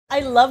I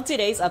love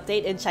today's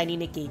update in Shiny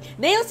Nikki.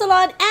 Nail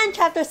salon and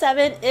chapter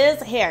 7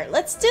 is here.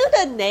 Let's do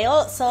the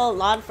nail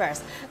salon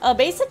first.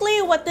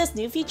 Basically what this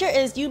new feature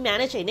is, you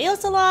manage a nail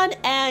salon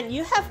and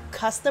you have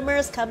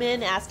customers come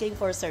in asking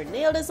for certain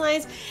nail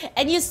designs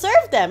and you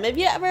serve them. If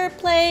you ever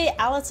play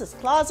Alice's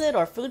Closet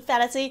or Food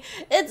Fantasy,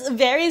 it's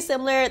very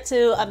similar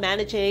to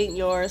managing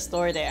your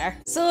store there.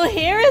 So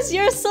here is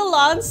your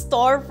salon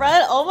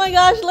storefront. Oh my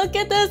gosh, look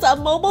at this, a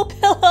mobile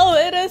pillow.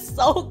 It is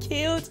so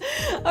cute.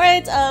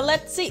 Alright,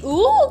 let's see.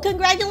 Ooh,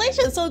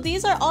 congratulations! So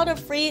these are all the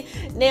free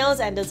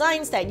nails and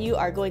designs that you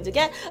are going to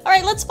get.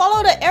 Alright, let's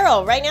follow the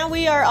arrow. Right now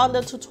we are on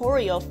the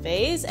tutorial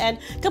phase and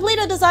complete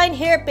a design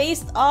here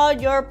based on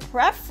your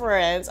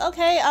preference.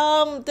 Okay,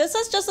 this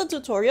is just a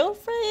tutorial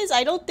phase.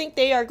 I don't think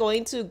they are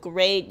going to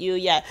grade you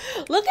yet.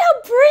 Look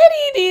how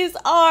pretty these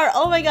are!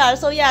 Oh my gosh,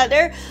 so yeah,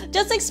 they're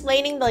just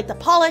explaining like the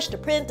polish, the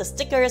print, the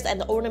stickers,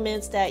 and the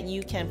ornaments that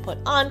you can put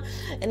on,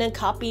 and then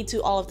copy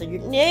to all of the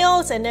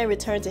nails, and then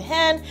return to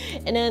hand,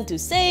 and then to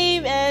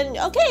save, and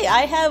okay,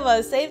 I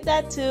have saved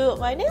that to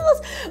my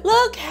nails.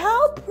 Look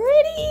how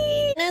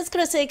pretty! And it's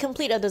gonna say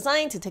complete a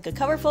design to take a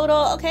cover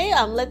photo. Okay,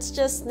 let's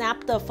just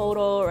snap the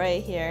photo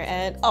right here.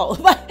 And oh,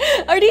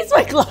 are these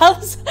my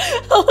gloves?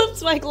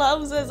 Oops, my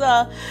gloves is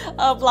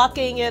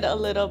blocking it a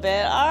little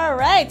bit. All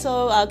right,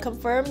 so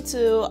confirm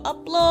to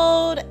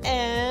upload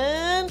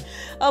and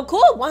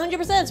cool,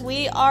 100%.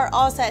 We are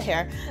all set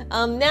here.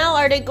 Now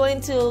are they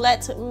going to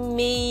let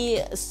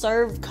me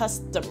serve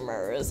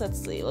customers? Let's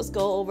see. Let's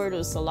go over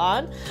to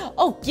salon.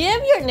 Oh,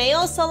 give your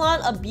nail salon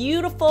a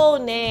beautiful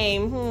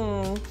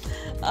name.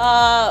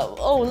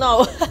 Oh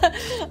no.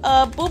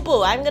 Boo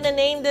Boo. I'm gonna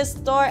name this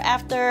store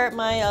after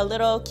my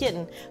little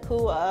kitten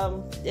who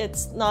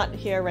it's not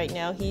here right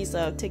now. He's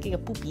taking a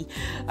poopy.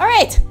 All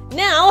right,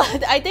 now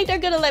I think they're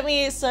gonna let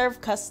me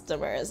serve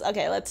customers.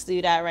 Okay, let's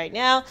do that right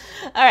now.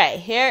 All right,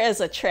 here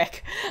is a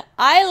trick.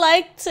 I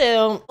like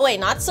to wait,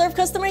 not serve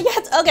customer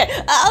yet. Okay,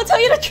 I'll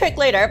tell you the trick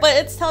later, but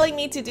it's telling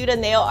me to do the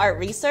nail art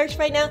research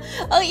right now.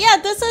 Oh yeah,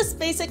 this is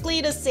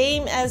basically the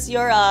same as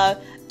your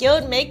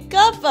guild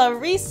makeup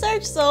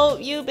research. So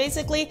you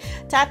basically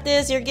tap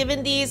this, you're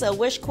given these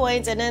wish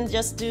coins, and then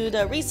just do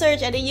the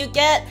research, and then you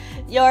get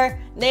your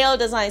nail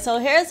design. So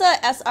here's a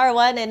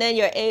SR1, and then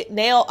your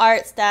nail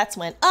art stats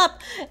went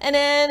up, and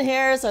then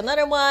here's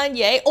another one.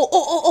 Yay!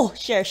 Oh!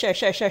 Share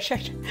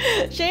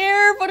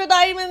for the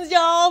diamonds,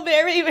 y'all.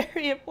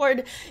 Very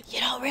important.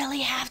 You don't really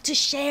have to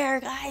share,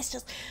 guys.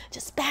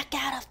 Just back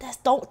out of this.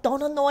 Don't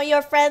annoy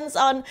your friends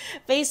on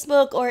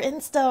Facebook or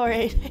Insta or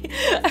anything.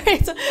 All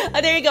right, so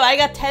there you go. I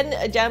got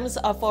 10 gems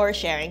for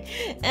sharing.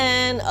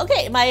 And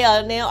okay, my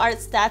nail art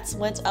stats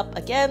went up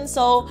again,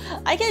 so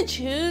I can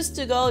choose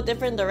to go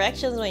different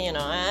directions. When you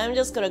know, I'm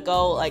just gonna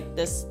go like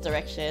this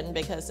direction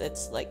because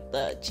it's like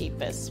the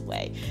cheapest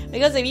way.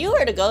 Because if you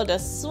were to go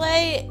this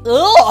way,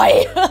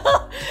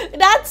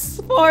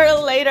 that's for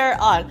later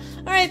on.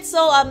 All right,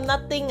 so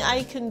nothing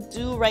I can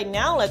do right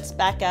now. Let's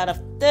back out of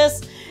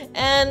this.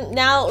 And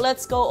now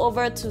let's go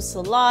over to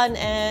salon,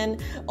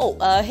 and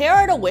here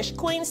are the wish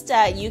coins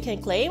that you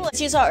can claim. As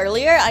you saw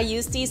earlier, I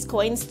used these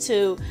coins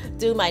to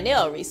do my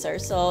nail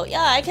research, so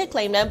yeah, I can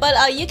claim them.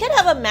 But you can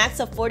have a max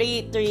of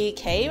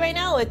 43k right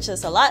now, which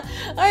is a lot.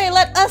 All right,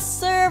 let us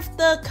serve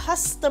the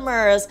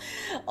customers.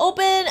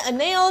 Open a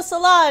nail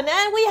salon,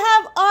 and we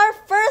have our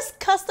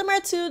first customer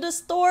to the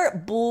store,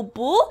 Boo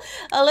Boo.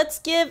 Let's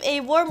give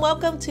a warm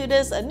welcome to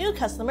this new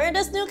customer.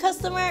 This new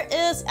customer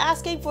is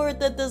asking for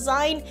the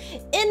design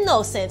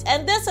Innocent,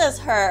 and this is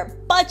her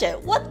budget.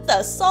 What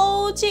the,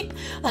 so cheap?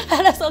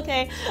 That's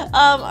okay.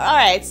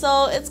 Alright,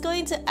 so it's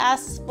going to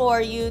ask for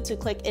you to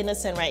click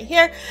Innocent right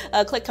here.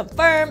 Click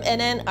confirm,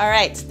 and then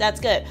alright, that's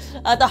good.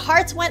 The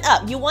hearts went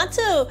up. You want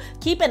to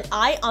keep an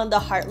eye on the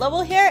heart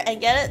level here and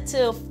get it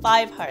to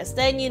 5 hearts.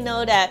 Then you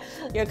know that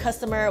your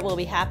customer will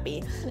be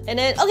happy. And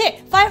then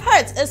okay, 5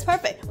 hearts is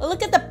perfect. Well,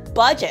 look at the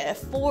budget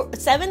for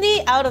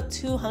 70 out of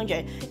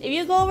 200. If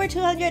you go over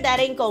 200, that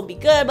ain't gonna be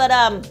good, but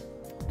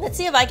let's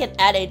see if I can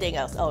add anything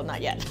else. Oh,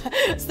 not yet.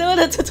 Still in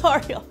the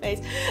tutorial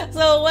phase.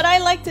 So what I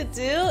like to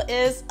do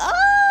is,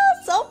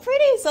 so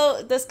pretty.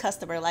 So this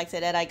customer likes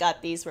it, and I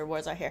got these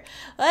rewards right here.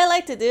 What I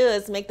like to do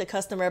is make the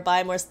customer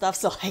buy more stuff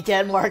so I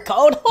get more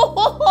code.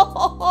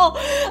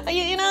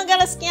 You know,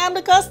 gotta scam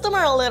the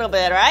customer a little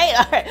bit, right?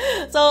 All right.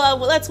 So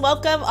let's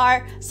welcome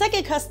our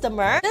second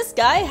customer. This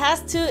guy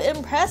has to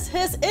impress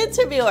his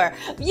interviewer.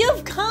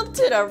 You've come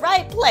to the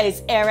right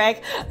place,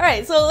 Eric. All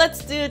right. So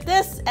let's do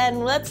this,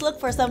 and let's look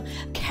for some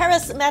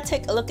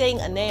charismatic looking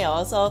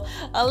nail. So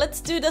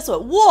let's do this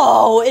one.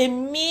 Whoa!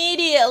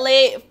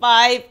 Immediately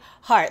 5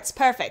 hearts.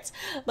 Perfect. perfect.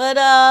 But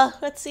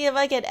let's see if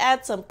I can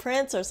add some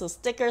prints or some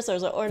stickers or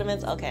some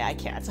ornaments. Okay, I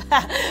can't.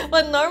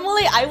 But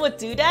normally I would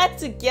do that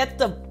to get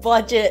the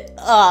budget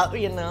up,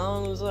 you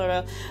know, sort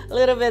of a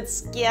little bit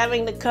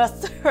scamming the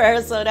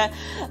customer so that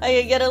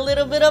I can get a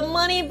little bit of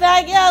money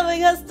back. Yeah,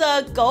 because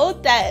the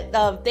gold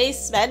that they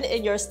spend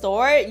in your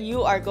store,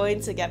 you are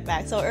going to get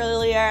back. So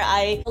earlier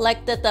I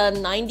collected the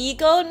 90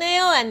 gold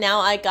nail and now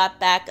I got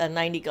back a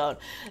 90 gold.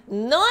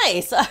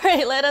 Nice. All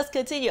right, let us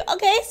continue.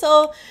 Okay,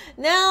 so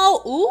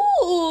now,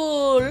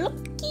 ooh,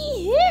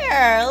 looky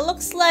here.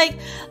 Looks like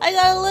I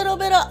got a little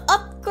bit of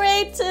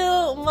upgrade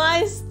to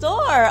my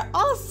store.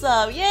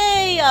 Awesome.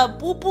 Yay.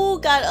 Boo Boo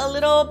got a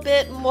little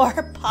bit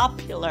more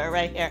popular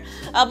right here.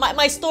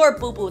 My store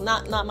Boo Boo,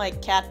 not my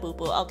cat Boo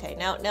Boo. Okay,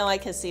 now I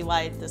can see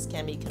why this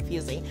can be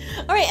confusing.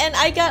 All right, and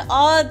I got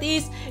all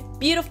these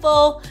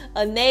beautiful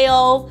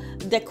nail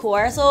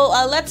decor. So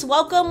let's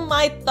welcome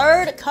my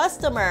third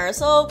customer.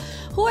 So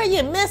who are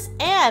you? Miss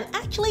Anne.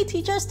 Actually,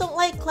 teachers don't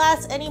like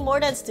class any more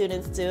than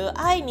students do.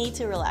 I need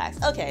to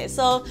relax. Okay,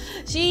 so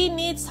she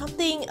needs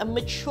something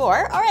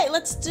mature. All right,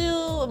 let's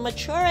do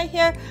mature right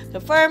here.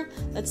 Confirm.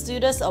 Let's do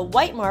this a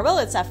white marble.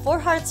 It's at 4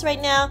 hearts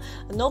right now.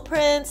 No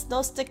prints,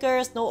 no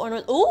stickers, no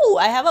ornament. Ooh,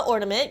 I have an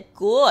ornament.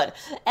 Good.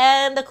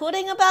 And the cool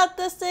thing about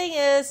this thing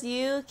is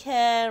you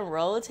can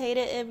rotate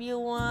it if you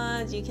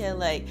want. You can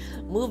like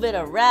move it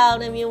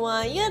around if you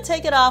want. You can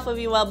take it off if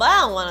you want, but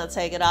I don't want to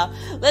take it off.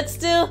 Let's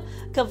do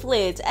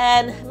complete.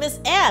 And Miss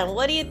Anne,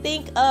 what do you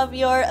think of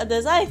your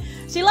design?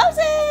 She loves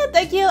it.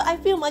 Thank you. I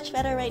feel much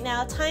better right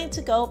now. Time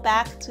to go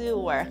back to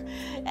work.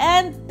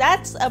 And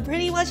that's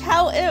pretty much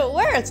how it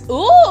works.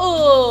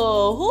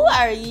 Ooh, who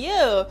are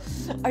you?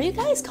 Are you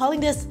guys calling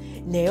this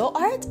nail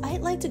art?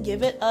 I'd like to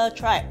give it a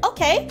try.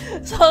 Okay,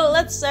 so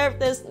let's serve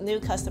this new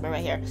customer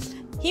right here.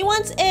 He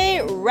wants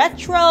a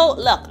retro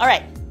look. All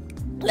right,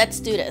 let's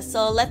do this.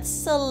 So let's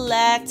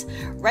select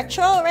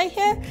retro right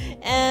here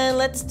and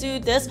let's do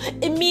this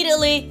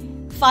immediately.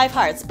 5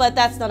 hearts, but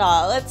that's not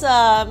all. Let's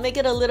make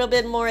it a little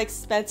bit more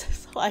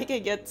expensive so I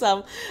can get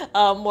some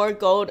more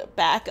gold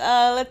back.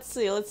 Let's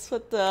see, let's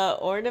put the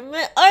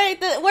ornament. All right,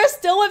 we're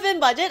still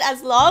within budget.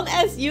 As long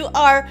as you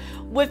are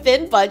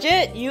within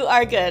budget, you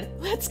are good.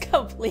 Let's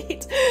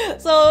complete.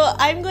 So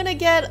I'm gonna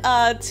get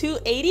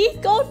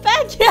 280 gold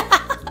back.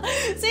 Yeah.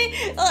 See,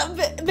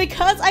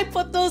 because I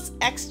put those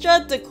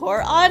extra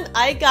decor on,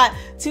 I got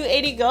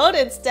 280 gold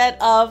instead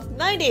of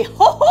 90. Ho,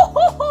 ho,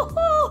 ho, ho,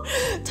 ho.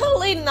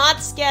 Totally not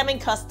scamming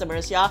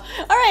customers, y'all.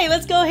 All right,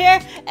 let's go here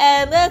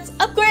and let's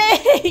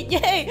upgrade.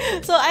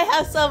 Yay. So I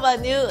have some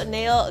new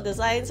nail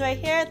designs right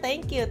here.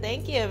 Thank you.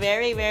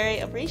 Very, very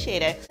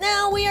appreciated.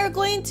 Now we are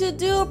going to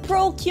do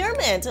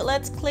procurement.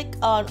 Let's click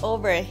on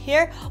over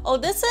here. Oh,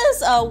 this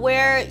is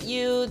where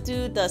you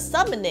do the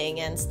summoning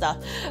and stuff.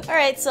 All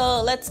right,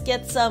 so let's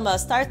get some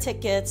star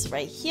tickets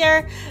right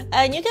here.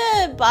 And you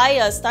can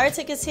buy star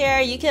tickets here.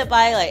 You can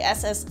buy like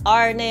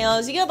SSR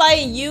nails. You can buy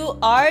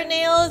UR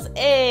nails.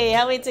 Hey,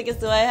 how many tickets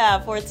do I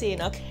have?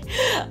 14. Okay.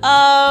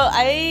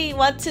 I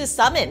want to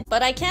summon,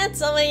 but I can't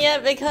summon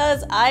yet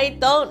because I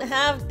don't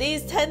have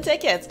these 10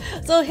 tickets.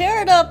 So here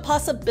are the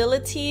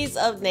possibilities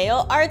of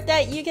nail art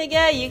that you can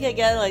get. You can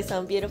get like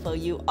some beautiful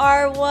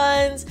UR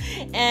ones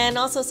and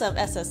also some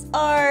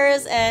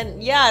SSRs.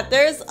 And yeah,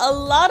 there's a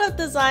lot of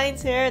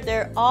designs here.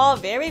 They're all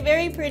very,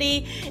 very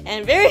pretty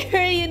and very,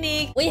 very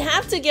unique. We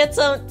have to get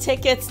some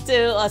tickets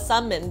to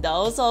summon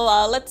though. So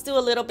let's do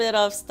a little bit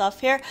of stuff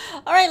here.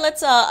 All right,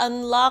 let's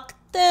unlock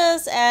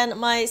this, and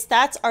my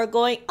stats are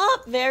going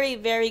up. Very,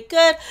 very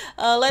good.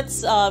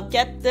 Let's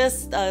get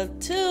this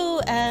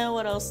too. And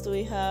what else do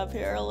we have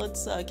here?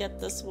 Let's get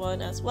this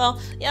one as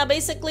well. Yeah,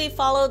 basically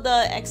follow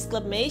the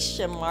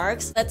exclamation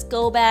marks. Let's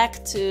go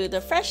back to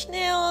the fresh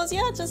nails.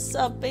 Yeah, just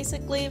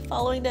basically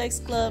following the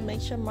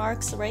exclamation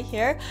marks right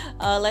here.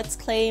 Let's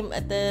claim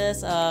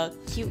this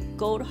cute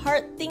gold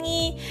heart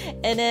thingy,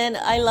 and then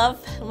I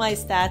love my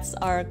stats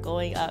are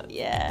going up.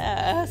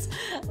 Yes.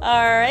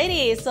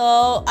 Alrighty,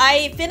 so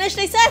I finished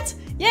a set.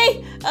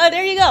 Yay!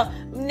 There you go.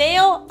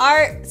 Nail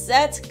art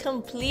set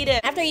completed.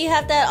 After you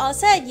have that all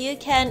set, you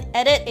can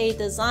edit a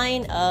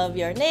design of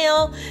your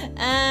nail.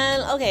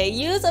 And okay,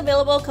 use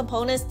available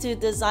components to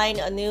design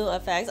a new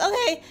effects.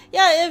 Okay,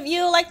 yeah, if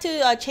you like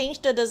to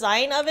change the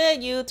design of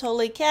it, you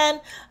totally can.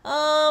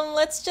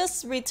 Let's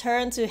just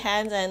return to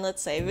hands and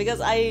let's say,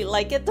 because I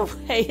like it the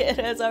way it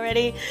is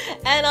already.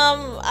 And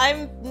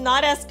I'm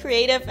not as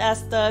creative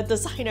as the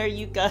designer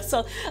Yuka,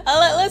 so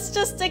let's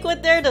just stick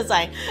with their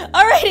design.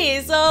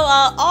 Alrighty, so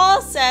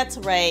all set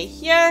right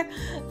here.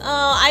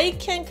 I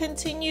can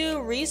continue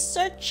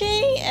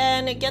researching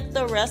and get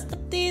the rest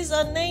of these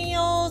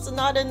nails,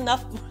 not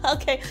enough.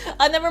 Okay,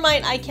 never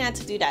mind, I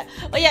can't do that.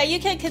 But yeah, you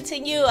can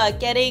continue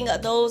getting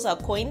those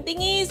coin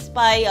thingies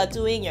by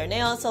doing your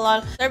nail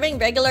salon, serving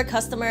regular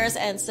customers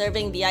and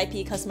serving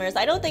VIP customers.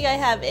 I don't think I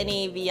have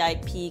any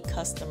VIP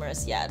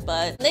customers yet,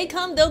 but they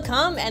come, they'll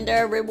come, and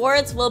their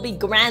rewards will be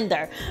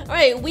grander. All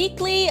right,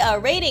 weekly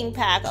rating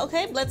pack.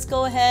 Okay, let's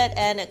go ahead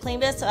and claim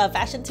this.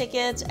 Fashion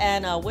tickets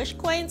and wish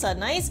coins are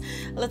nice.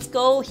 Let's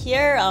go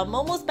here.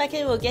 Momo's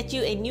Beckett will get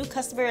you a new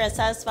customer and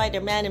satisfy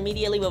their demand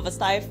immediately with a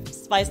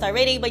 5-star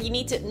rating, but you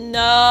need to...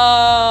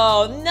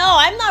 No,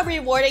 I'm not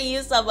rewarding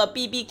you some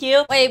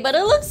BBQ. Wait, but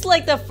it looks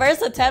like the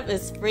first attempt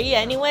is free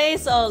anyway,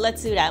 so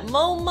let's do that.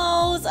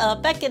 Momo's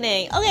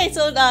beckoning. Okay,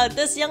 so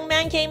this young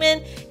man came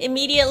in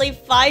immediately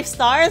 5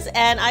 stars,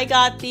 and I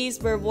got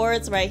these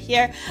rewards right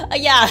here.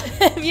 Yeah,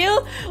 if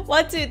you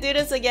want to do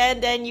this again,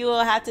 then you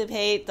will have to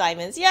pay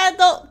diamonds. Yeah,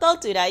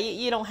 don't do that.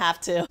 You don't have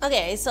to.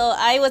 Okay, so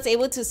I was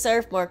able to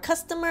serve more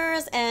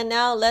customers, and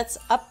now let's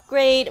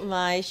upgrade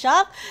my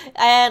shop.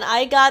 And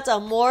I got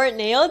more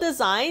nail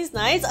designs.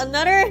 Nice.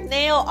 Another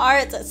nail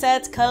art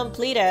set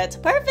completed.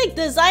 Perfect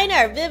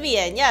designer,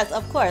 Vivian. Yes,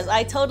 of course.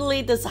 I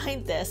totally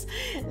designed this.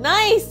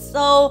 Nice.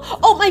 So,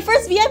 oh, my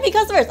first VIP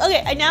customers.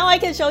 Okay, and now I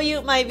can show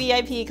you my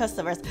VIP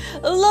customers.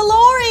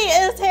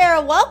 Lalori is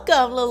here.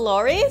 Welcome,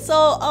 Lalori. So,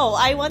 oh,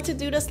 I want to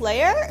do this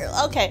layer.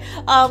 Okay.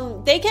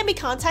 They can be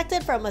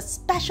contacted from a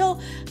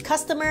special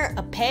customer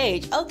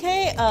page.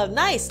 Okay,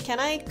 nice. Can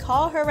I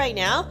call her right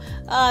now?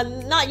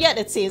 Not yet,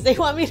 it seems. They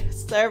want me to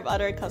serve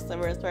other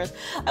customers first.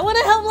 I want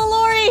to help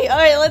Lalori. All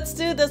right, let's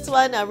do this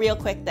one real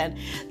quick then.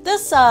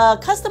 This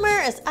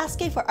customer is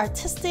asking for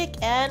artistic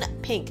and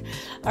pink.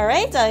 All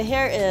right,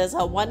 here is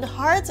one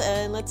heart,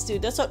 and let's do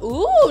this one.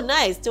 Ooh,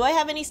 nice. Do I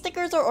have any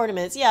stickers or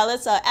ornaments? Yeah,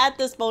 let's add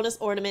this bonus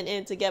ornament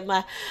in to get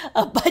my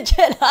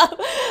budget up.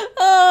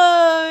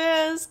 Oh,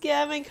 yeah,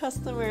 scamming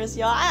customers,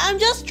 y'all. I'm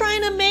just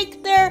trying to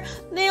make their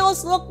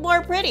nails look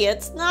more pretty.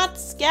 It's not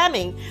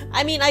scamming.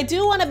 I mean, I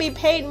do want to be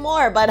paid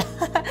more, but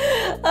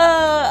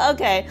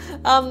okay.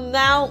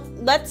 Now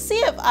let's see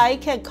if I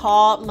can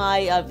call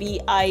my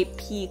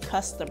VIP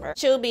customer.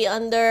 She'll be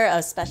under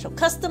a special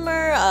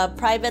customer,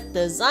 private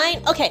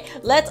design. Okay,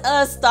 let's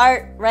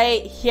start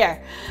right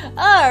here.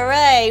 All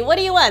right, what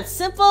do you want?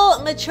 Simple,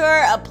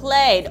 mature,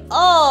 plaid.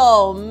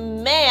 Oh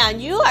man,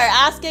 you are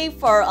asking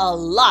for a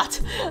lot.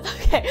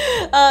 Okay,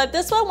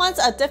 this one wants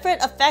a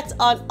different effect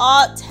on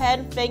all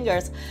 10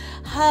 fingers.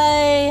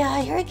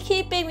 Hi, you're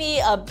keeping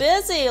me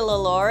busy,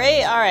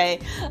 Lalori. All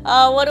right,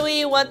 what do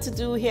we want to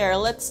do here?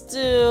 Let's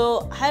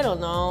do, I don't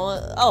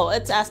know. Oh,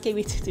 it's asking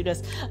me to do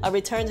this.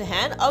 Return to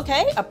hand.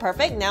 Okay,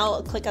 perfect.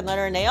 Now click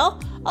another nail.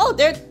 Oh,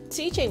 they're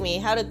teaching me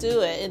how to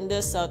do it in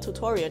this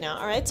tutorial now.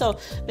 All right, so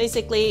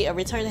basically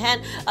return to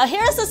hand.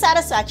 Here's the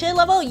satisfaction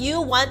level.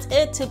 You want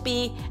it to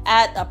be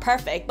at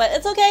perfect, but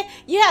it's okay.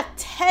 You have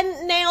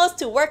 10 nails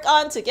to work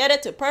on to get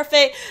it to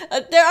perfect.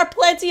 There are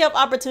plenty of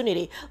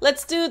opportunity.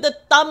 Let's do the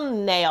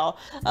thumbnail.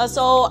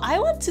 So I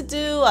want to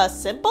do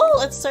simple.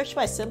 Let's search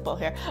by simple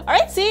here. All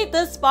right, see,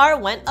 this bar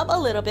went up a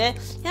little bit.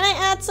 Can I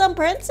add some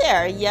prints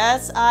here?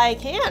 Yes, I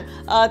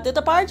can. Did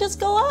the bar just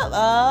go up?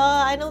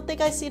 I don't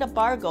think I see the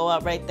bar go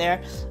up right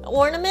there.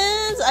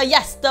 Ornaments?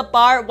 Yes, the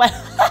bar went.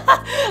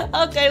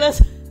 Okay,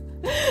 let's.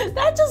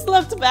 That just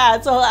looked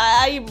bad, so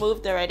I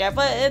moved it right there.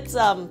 But it's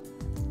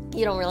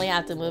you don't really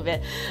have to move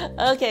it.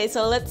 Okay,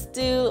 so let's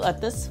do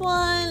this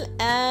one.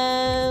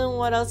 And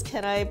what else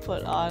can I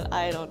put on?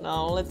 I don't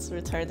know. Let's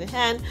return to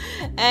hand.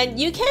 And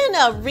you can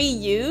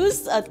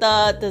reuse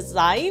the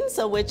designs,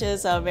 which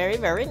is very,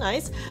 very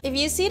nice. If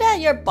you see that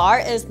your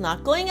bar is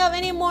not going up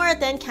anymore,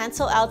 then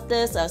cancel out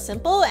this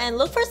simple and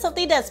look for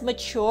something that's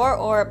mature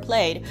or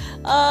played.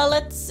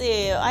 Let's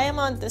see. I am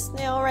on this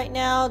nail right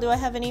now. Do I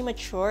have any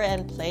mature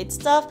and played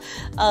stuff?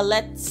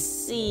 Let's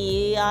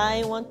see.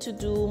 I want to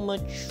do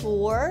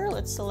mature.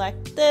 Let's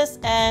select this,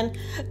 and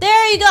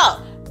there you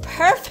go.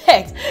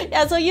 Perfect.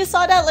 Yeah, so you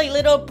saw that like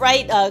little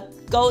bright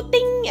go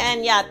ding,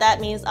 and yeah, that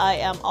means I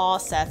am all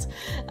set.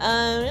 You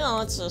know,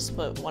 let's just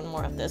put one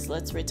more of this.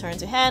 Let's return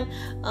to hand.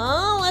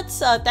 Let's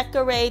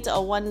decorate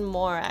one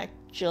more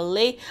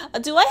actually.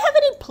 Do I have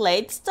any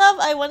plate stuff?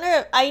 I wonder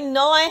if, I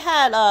know I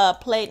had a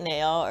plate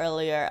nail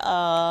earlier.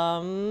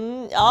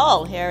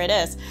 Oh, here it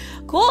is.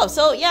 Cool.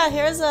 So yeah,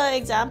 here's an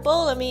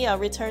example. Let me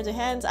return to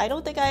hands. I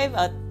don't think I've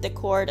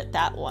decored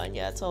that one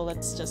yet, so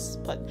let's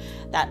just put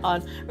that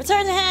on.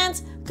 Return to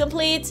hands,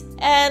 complete,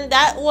 and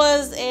that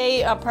was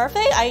a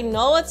perfect. I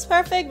know it's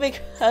perfect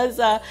because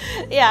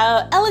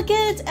yeah,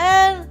 elegant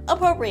and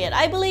appropriate.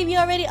 I believe you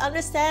already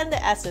understand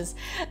the essence.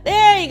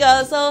 There you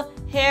go. So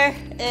here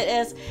it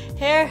is.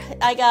 Here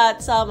I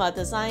got some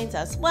designs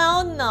as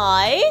well.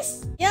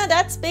 Nice. Yeah,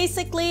 that's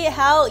basically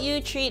how you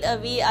treat a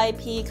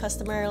VIP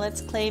customer.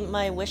 Let's claim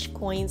my wish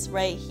coins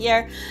right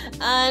here.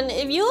 And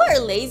if you are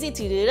lazy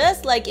to do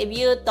this, like if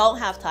you don't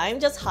have time,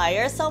 just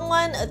hire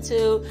someone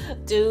to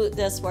do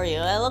this for you.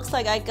 It looks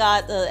like I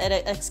got an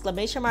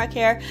exclamation mark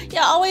here.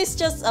 Yeah, always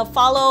just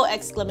follow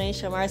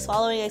exclamation marks.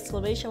 Following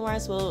exclamation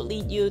marks will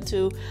lead you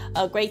to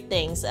great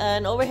things.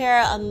 And over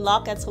here,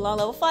 unlock at salon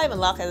level 5,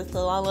 unlock at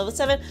salon level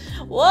 7.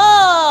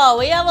 Whoa,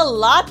 we have a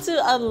lot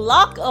to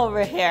unlock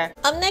over here.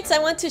 Up next, I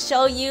want to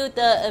show you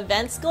the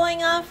events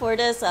going on for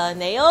this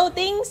nail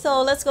thing.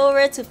 So let's go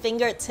over to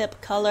fingertip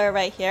color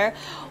right here.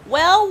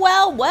 Well,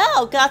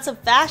 got some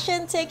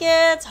fashion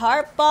tickets,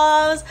 heart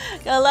bombs,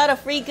 got a lot of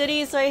free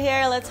goodies right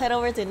here. Let's head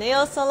over to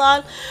nail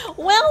salon.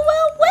 Well,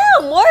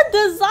 more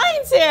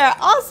designs here.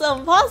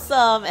 Awesome.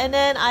 And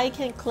then I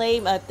can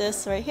claim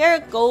this right here,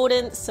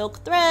 golden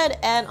silk thread,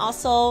 and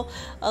also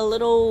a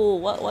little,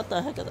 what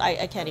the heck,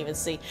 I can't even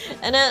see.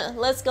 And then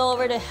let's go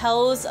over to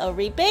Hell's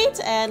rebate,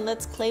 and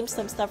let's claim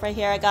some stuff right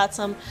here. I got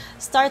some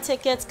star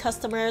tickets,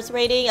 customers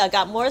rating. I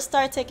got more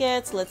star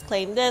tickets. Let's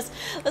claim this.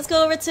 Let's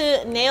go over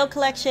to nail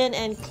collection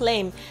and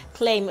claim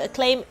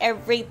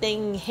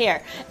everything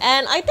here.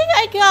 And I think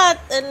I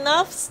got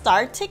enough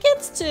star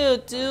tickets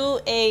to do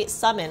a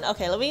summon.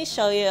 Okay, let me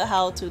show you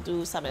how to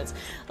do summons.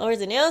 Over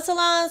to nail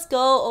salons,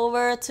 go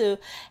over to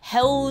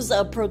Hell's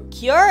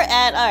procure,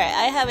 and all right,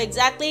 I have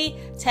exactly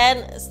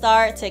 10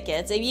 star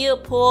tickets. If you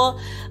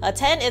pull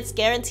 10, it's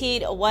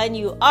guaranteed when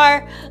you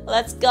are.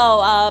 Let's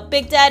go.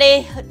 Big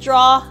Daddy,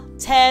 draw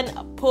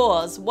 10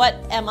 pulls. What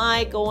am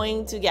I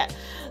going to get?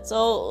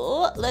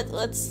 So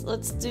let's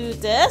do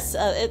this.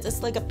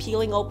 It's like a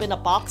peeling open a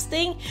box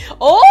thing.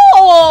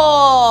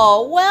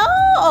 Oh,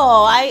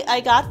 well, I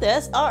got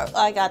this. Oh,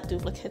 I got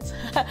duplicates.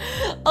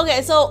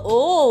 Okay,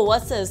 so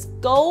what's this?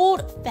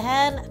 Gold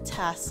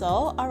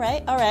Fantaso. All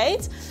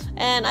right.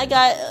 And I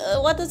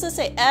got what does it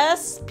say?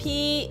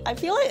 SP. I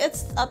feel like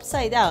it's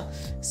upside down.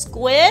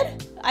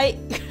 Squid.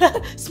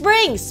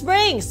 Spring.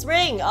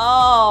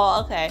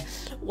 Oh, okay.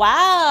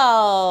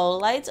 Wow,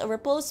 lights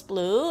ripples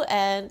blue,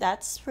 and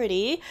that's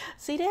pretty.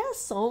 See, there are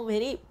so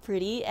many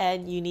pretty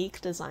and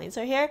unique designs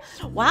right here.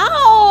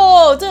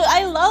 Wow, dude,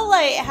 I love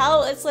like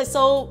how it's like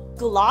so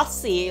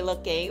glossy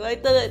looking.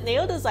 Like the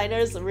nail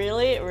designers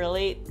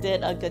really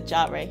did a good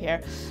job right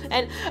here.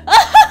 And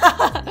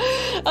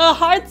a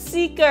heart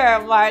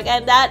seeker mark,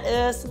 and that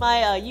is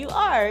my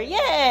UR.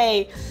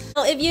 Yay!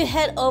 Now, if you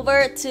head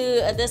over to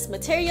this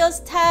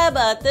materials tab,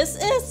 this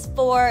is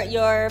for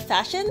your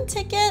fashion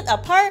ticket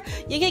part.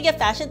 You can get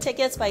fashion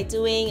tickets by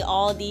doing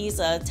all these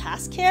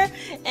tasks here,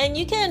 and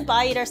you can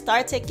buy either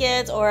star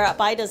tickets or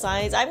buy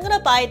designs. I'm gonna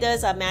buy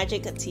this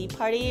magic tea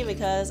party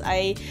because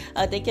I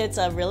think it's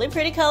a really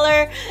pretty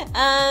color,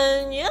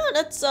 and yeah,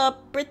 that's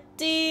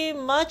pretty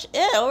much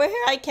it. Over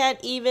here, I can't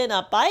even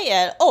buy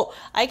it. Oh,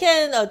 I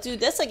can do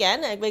this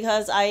again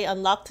because I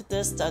unlocked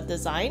this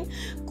design.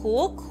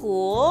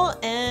 Cool.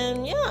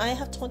 And yeah, I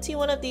have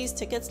 21 of these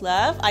tickets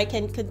left. I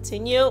can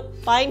continue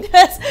buying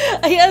this.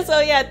 Yeah,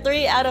 so yeah,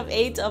 3 out of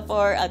 8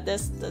 for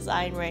this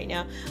design right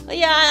now. But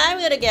yeah, I'm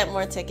gonna get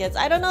more tickets.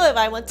 I don't know if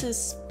I want to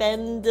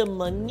spend the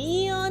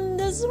money on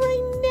this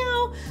right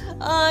now.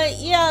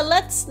 Yeah,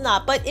 let's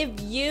not. But if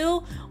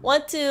you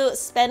want to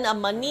spend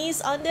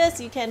monies on this,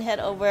 you can head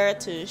over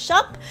to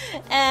shop,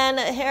 and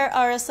here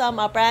are some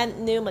brand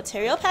new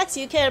material packs.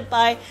 You can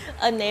buy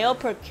a nail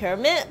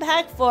procurement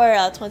pack for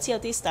 20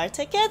 of these star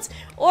tickets,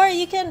 or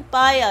you can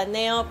buy a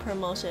nail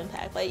promotion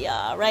pack. But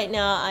yeah, right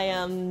now I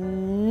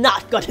am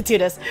not gonna do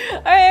this.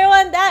 Alright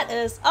everyone, that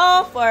is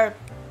all for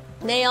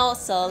nail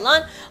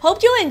salon.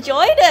 Hope you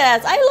enjoyed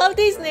this. I love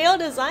these nail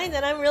designs,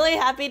 and I'm really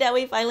happy that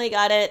we finally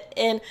got it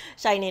in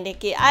Shiny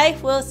Nikki. I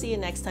will see you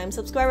next time.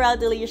 Subscribe or I'll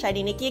delete your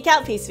Shiny Nikki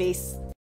account. Peace.